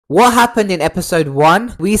What happened in episode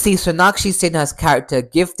 1? We see Sonakshi Sinha's character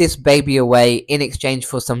give this baby away in exchange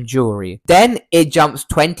for some jewelry. Then it jumps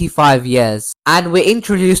 25 years and we're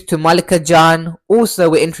introduced to Malikajaan. Also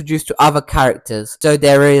we're introduced to other characters. So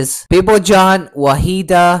there is Bibojan,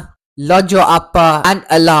 Wahida, Lojo Appa and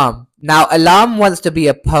Alam. Now Alam wants to be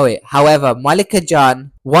a poet, however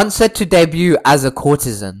Malikajaan wants her to debut as a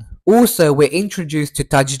courtesan. Also, we're introduced to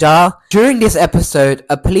Tajdar. During this episode,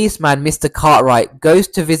 a policeman, Mr. Cartwright, goes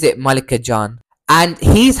to visit Malikajaan. And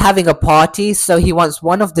he's having a party, so he wants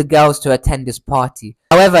one of the girls to attend this party.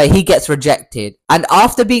 However, he gets rejected. And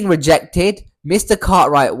after being rejected, Mr.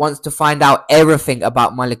 Cartwright wants to find out everything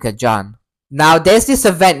about Malikajaan. Now, there's this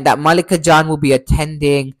event that Malikajaan will be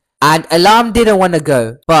attending. And Alam didn't want to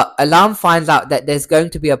go. But Alam finds out that there's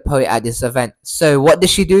going to be a poet at this event. So what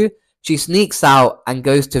does she do? She sneaks out and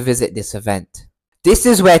goes to visit this event. This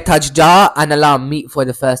is where Tajdar and Alam meet for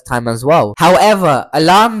the first time as well. However,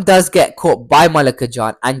 Alam does get caught by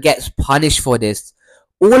Malikajaan and gets punished for this.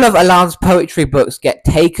 All of Alam's poetry books get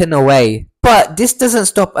taken away. But this doesn't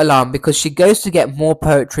stop Alam because she goes to get more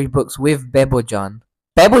poetry books with Bibojan.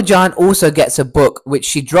 Bibojan also gets a book which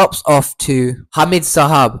she drops off to Hamid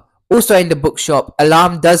Sahab. Also in the bookshop,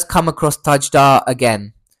 Alam does come across Tajdar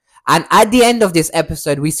again. And at the end of this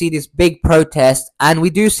episode, we see this big protest and we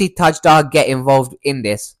do see Tajdar get involved in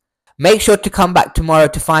this. Make sure to come back tomorrow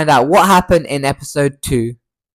to find out what happened in episode 2.